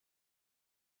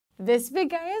This big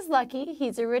guy is Lucky.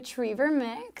 He's a Retriever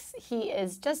mix. He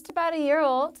is just about a year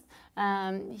old.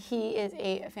 He is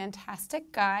a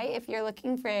fantastic guy. If you're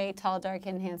looking for a tall, dark,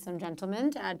 and handsome gentleman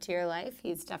to add to your life,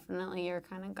 he's definitely your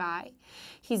kind of guy.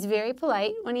 He's very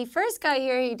polite. When he first got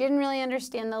here, he didn't really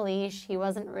understand the leash. He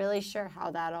wasn't really sure how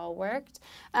that all worked.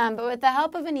 But with the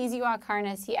help of an Easy Walk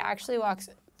harness, he actually walks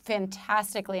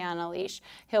fantastically on a leash.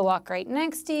 He'll walk right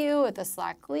next to you with a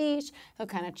slack leash. He'll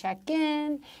kind of check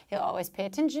in. He'll always pay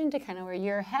attention to kind of where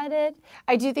you're headed.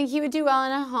 I do think he would do well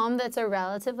in a home that's a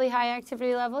relatively high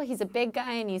activity level. He's a big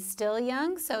guy and he's still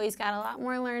young, so he's got a lot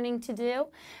more learning to do.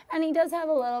 And he does have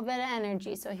a little bit of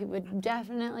energy, so he would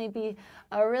definitely be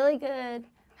a really good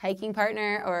hiking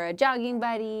partner or a jogging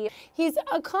buddy. He's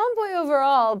a calm boy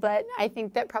overall, but I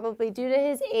think that probably due to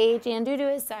his age and due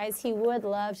to his size, he would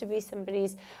love to be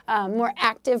somebody's more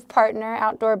active partner,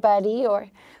 outdoor buddy,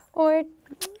 or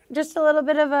just a little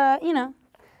bit of a, you know,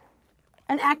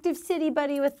 an active city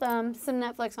buddy with some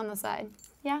Netflix on the side.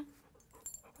 Yeah?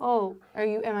 Oh,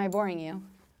 am I boring you?